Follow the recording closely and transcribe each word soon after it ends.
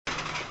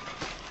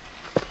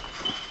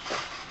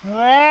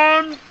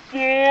Run,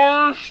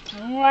 Forrest,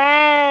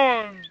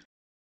 run!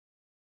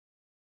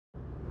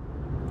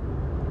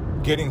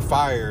 Getting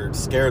fired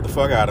scared the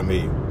fuck out of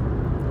me.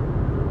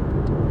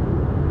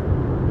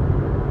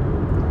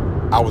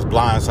 I was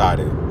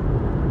blindsided.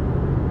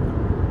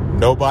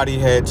 Nobody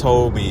had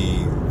told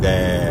me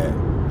that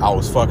I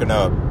was fucking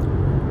up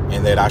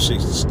and that I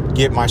should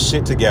get my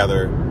shit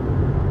together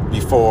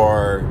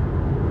before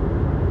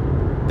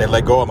they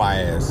let go of my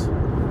ass.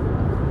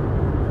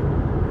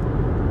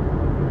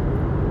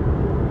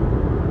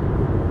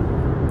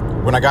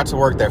 When I got to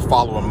work that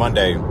following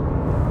Monday,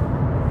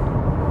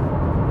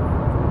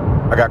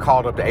 I got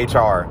called up to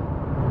HR.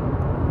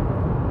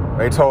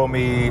 They told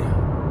me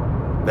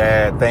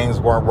that things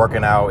weren't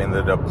working out in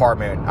the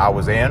department I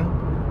was in,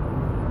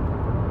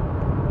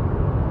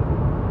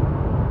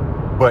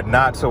 but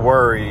not to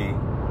worry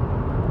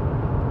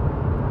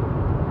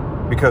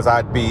because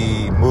I'd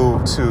be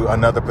moved to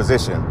another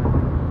position.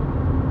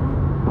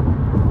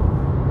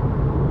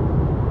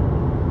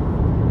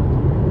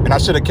 And I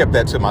should have kept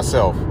that to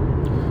myself.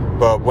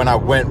 But when I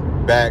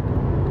went back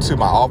to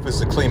my office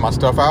to clean my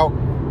stuff out,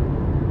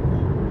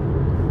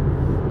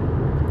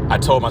 I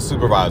told my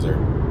supervisor.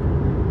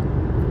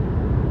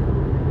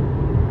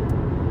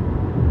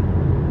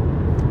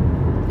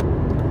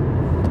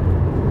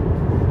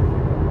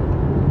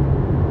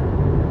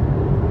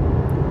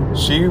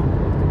 She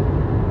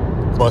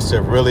must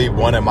have really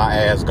wanted my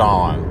ass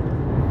gone.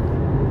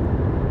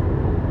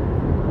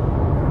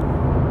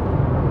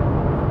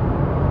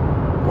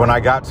 When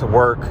I got to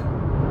work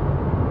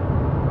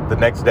the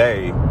next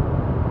day,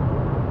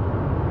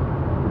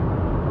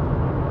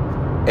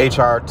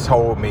 HR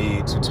told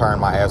me to turn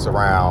my ass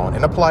around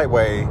in a polite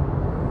way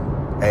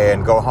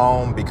and go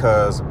home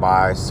because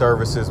my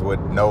services would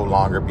no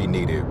longer be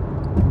needed.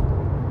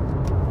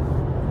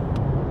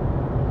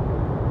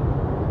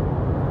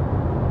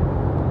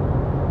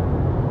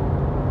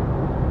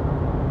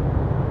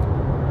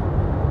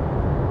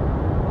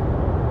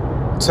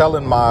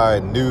 Telling my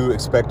new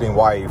expecting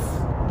wife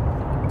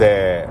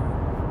that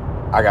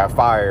I got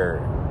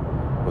fired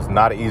was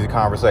not an easy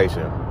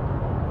conversation.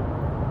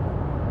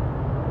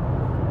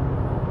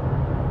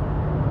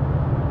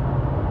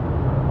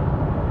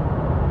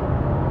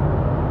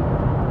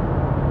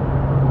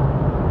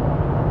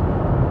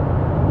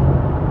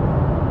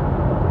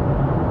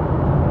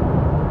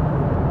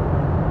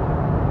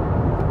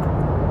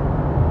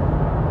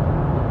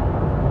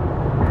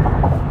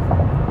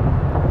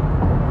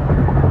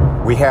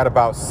 We had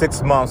about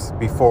 6 months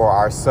before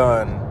our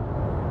son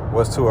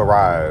was to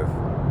arrive.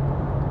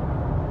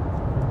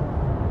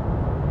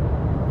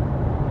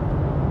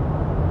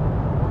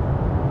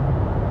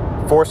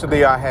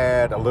 Fortunately, I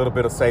had a little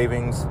bit of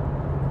savings,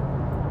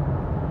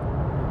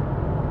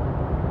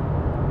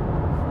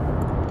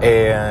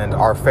 and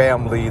our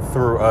family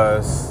threw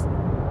us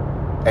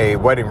a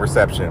wedding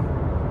reception.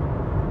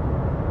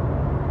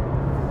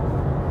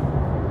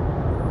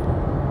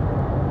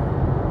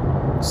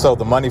 So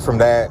the money from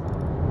that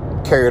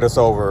carried us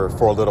over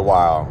for a little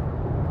while.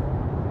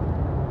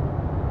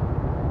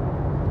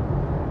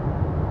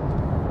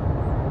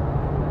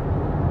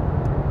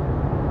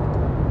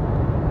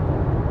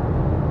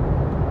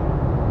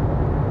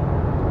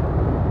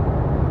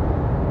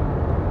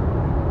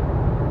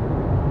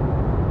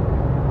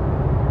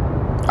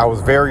 I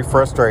was very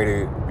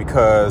frustrated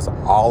because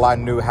all I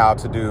knew how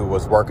to do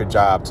was work a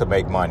job to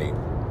make money.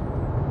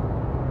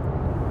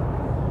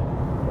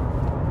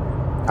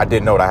 I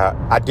didn't know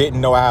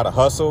how to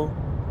hustle.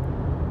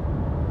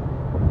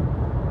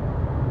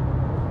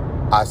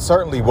 I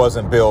certainly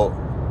wasn't built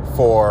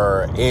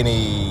for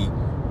any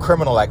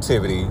criminal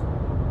activity.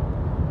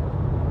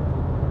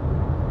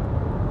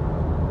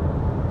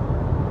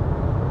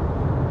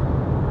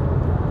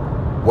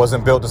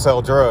 Wasn't built to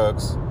sell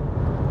drugs.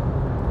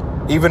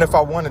 Even if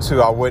I wanted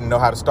to, I wouldn't know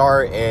how to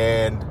start.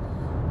 And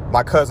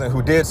my cousin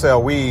who did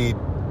sell weed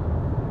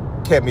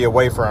kept me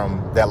away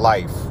from that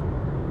life.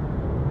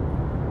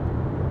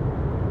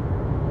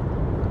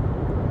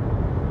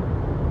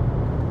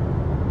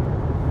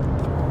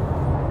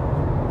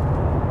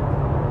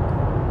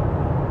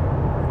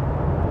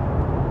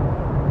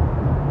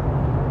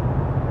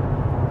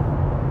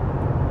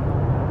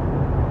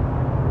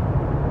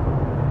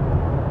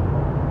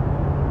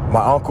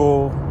 My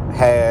uncle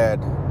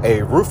had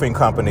a roofing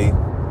company,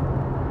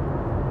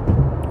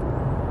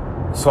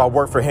 so I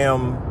worked for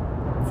him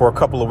for a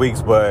couple of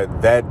weeks,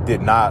 but that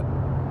did not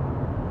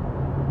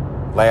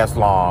last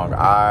long.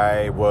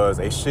 I was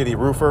a shitty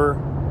roofer.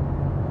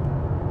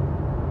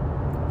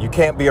 You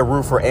can't be a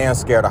roofer and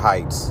scared of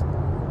heights.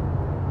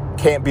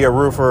 Can't be a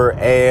roofer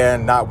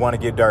and not want to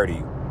get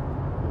dirty.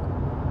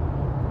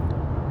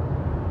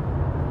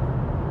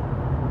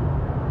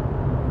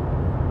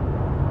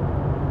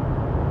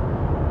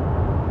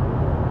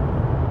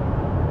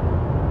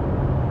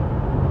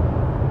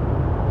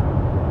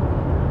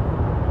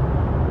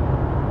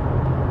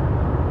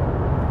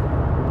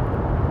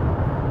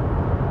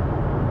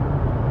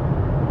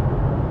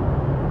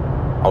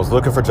 I was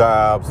looking for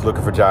jobs.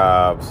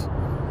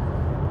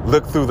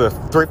 Looked through the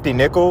Thrifty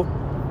Nickel,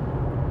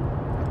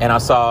 And I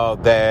saw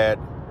that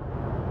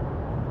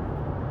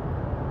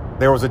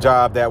there was a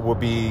job that would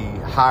be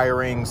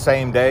hiring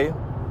same day,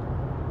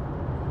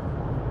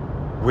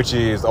 which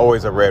is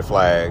always a red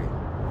flag.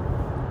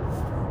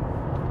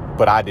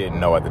 But I didn't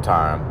know at the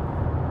time.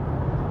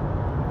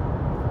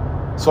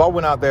 So I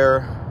went out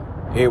there.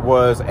 It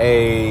was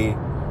a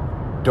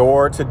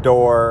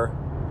door-to-door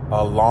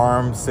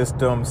alarm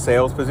system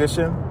sales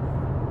position.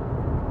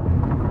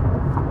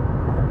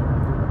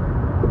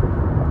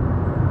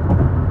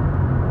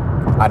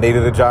 I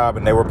needed a job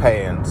and they were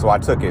paying, so I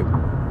took it.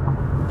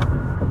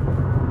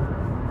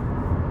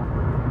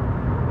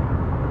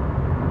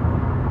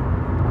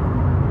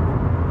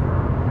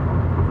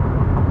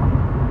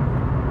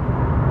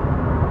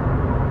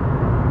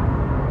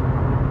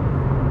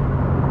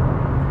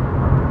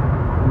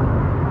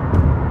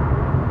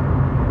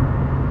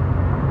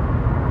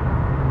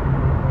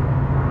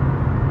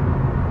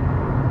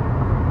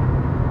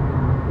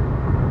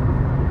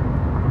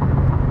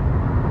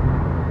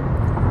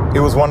 It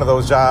was one of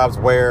those jobs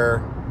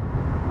where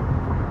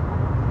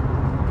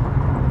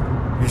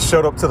you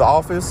showed up to the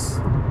office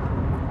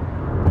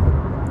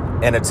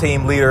and a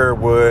team leader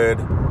would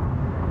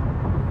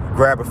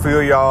grab a few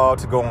of y'all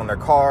to go in their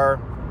car,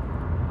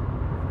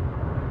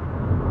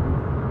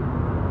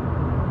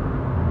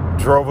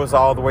 drove us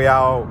all the way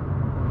out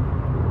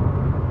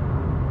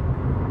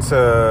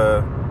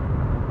to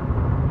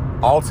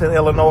Alton,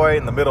 Illinois,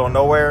 in the middle of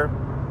nowhere,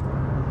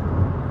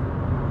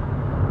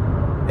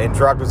 and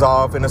dropped us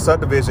off in a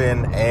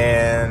subdivision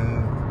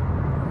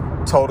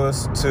and told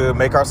us to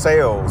make our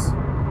sales.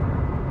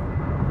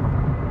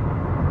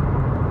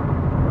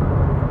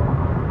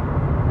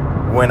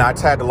 When I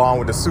tagged along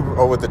with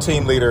the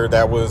team leader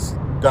that was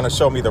gonna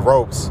show me the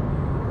ropes,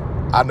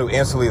 I knew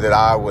instantly that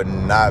I would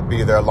not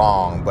be there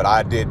long, but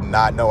I did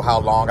not know how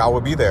long I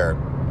would be there.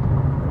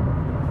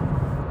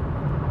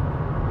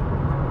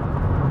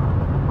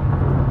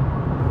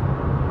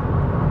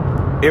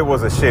 It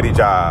was a shitty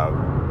job.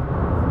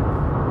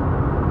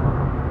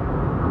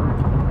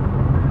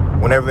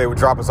 Whenever they would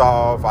drop us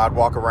off, I'd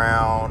walk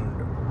around.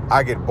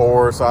 I get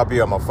bored, so I'd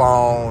be on my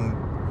phone.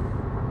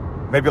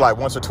 Maybe like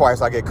once or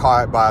twice I get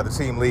caught by the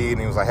team lead and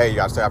he was like, hey, you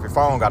gotta stay off your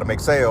phone, gotta make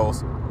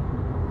sales.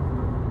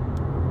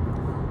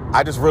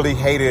 I just really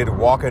hated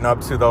walking up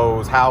to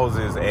those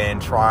houses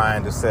and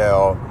trying to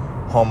sell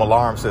home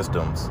alarm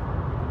systems.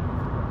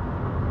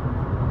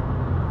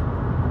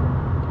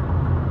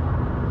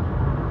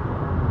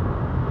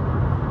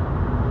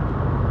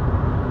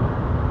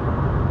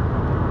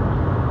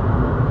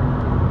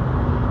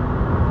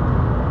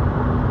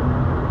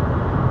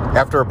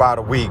 After about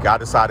a week, I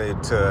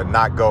decided to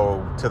not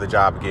go to the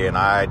job again.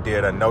 I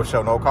did a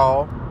no-show,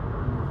 no-call.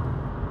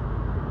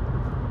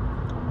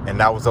 And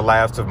that was the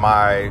last of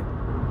my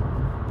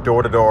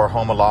door-to-door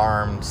home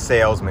alarm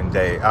salesman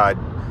day.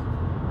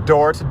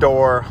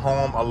 Door-to-door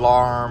home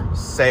alarm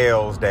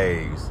sales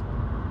days.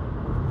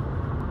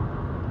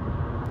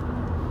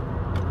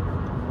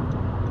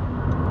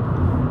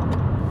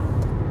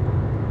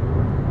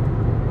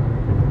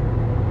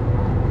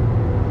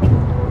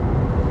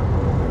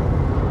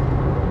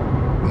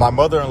 My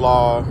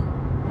mother-in-law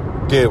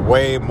did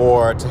way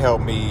more to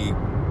help me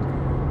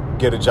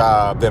get a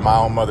job than my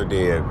own mother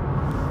did.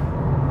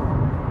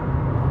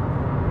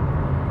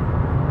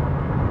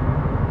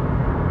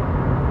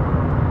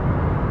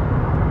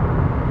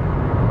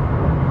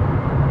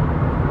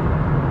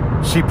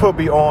 She put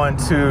me on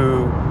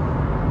to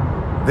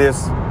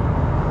this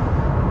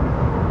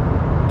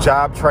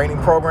job training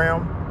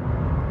program.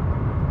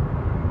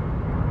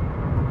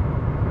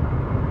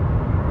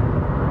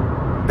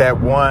 That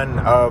one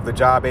of the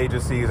job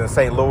agencies in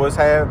St. Louis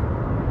had.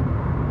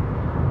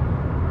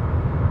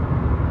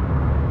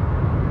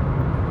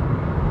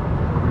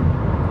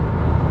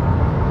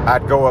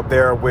 I'd go up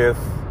there with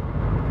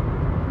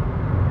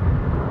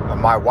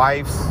my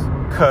wife's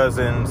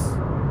cousin's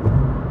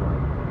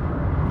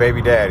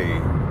baby daddy.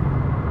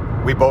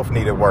 We both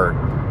needed work.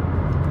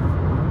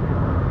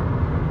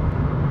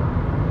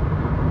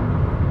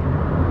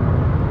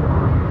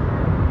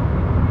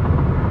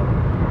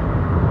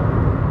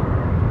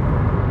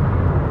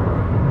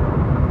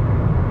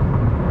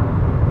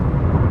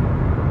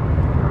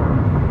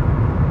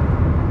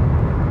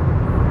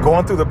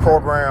 Going through the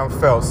program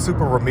felt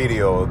super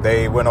remedial.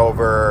 They went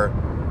over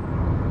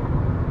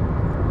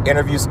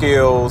interview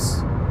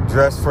skills,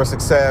 dress for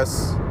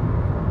success,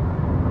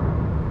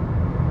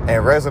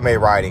 and resume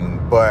writing.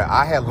 But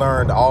I had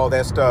learned all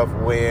that stuff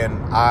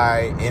when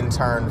I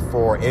interned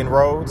for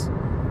Inroads,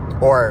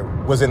 or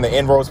was in the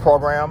Inroads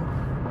program,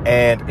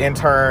 and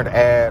interned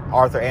at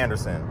Arthur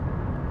Andersen.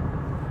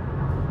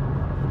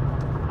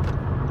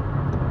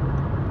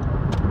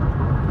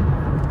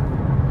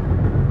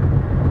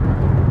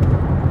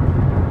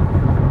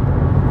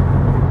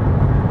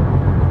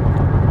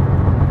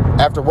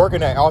 After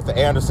working at Arthur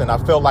Andersen, I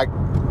felt like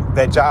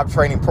that job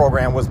training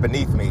program was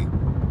beneath me.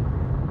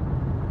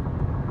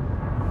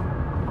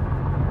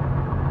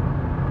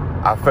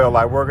 I felt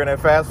like working at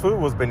fast food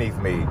was beneath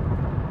me.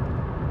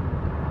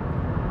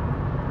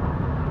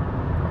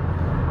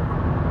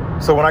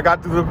 So when I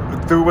got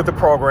through with the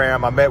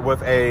program, I met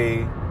with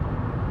an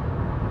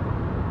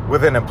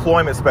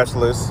employment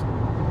specialist,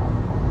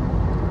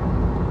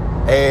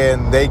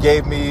 and they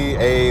gave me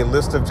a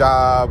list of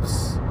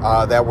jobs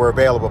that were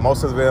available,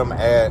 most of them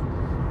at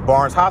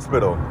Barnes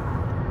Hospital.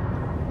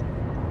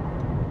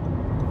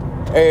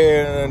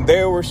 And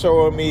they were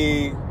showing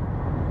me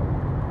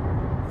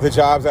the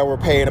jobs that were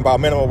paying about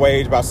minimum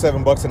wage, about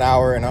 $7 an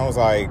hour. And I was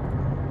like,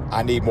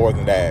 I need more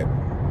than that.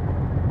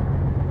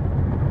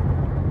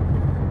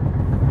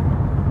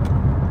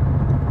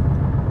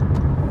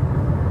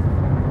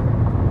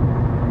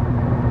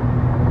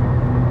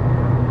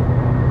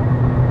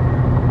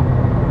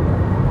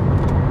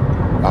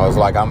 I was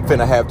like, I'm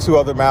finna have 2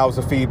 other mouths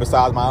to feed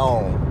besides my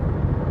own.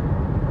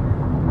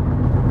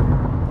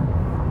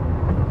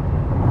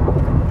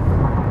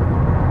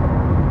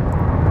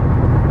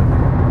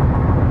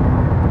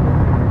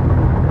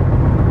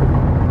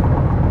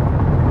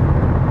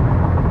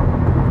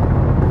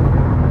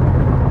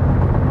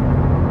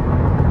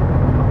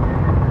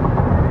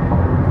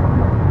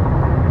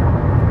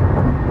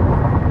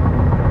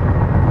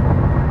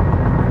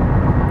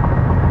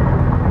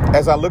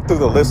 As I looked through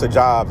the list of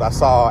jobs, I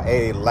saw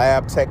a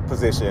lab tech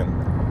position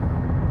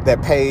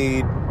that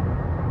paid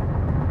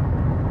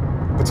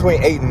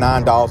between $8 and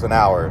 $9 an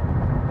hour.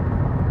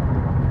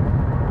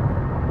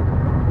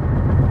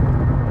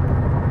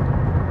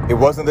 It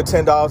wasn't the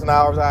 $10 an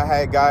hour I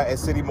had got at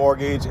City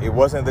Mortgage. It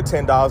wasn't the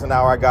 $10 an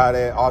hour I got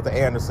at Arthur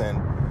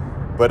Anderson,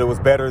 but it was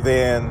better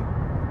than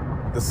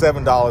the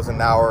 $7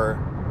 an hour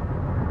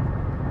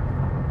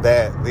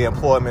that the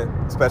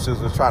employment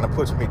specialist was trying to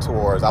push me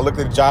towards. I looked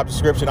at the job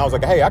description. I was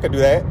like, hey, I could do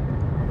that.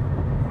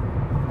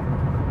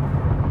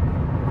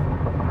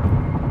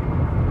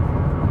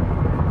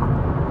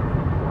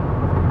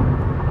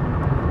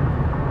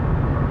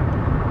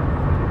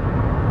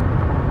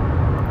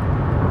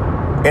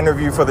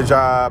 Interview for the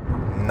job,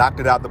 knocked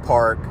it out the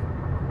park,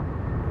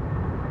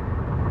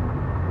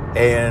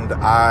 and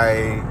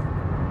I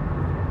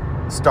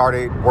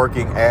started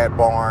working at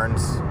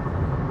Barnes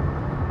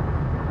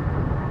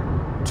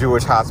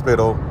Jewish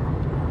Hospital,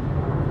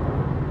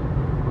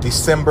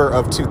 December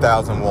of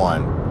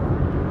 2001.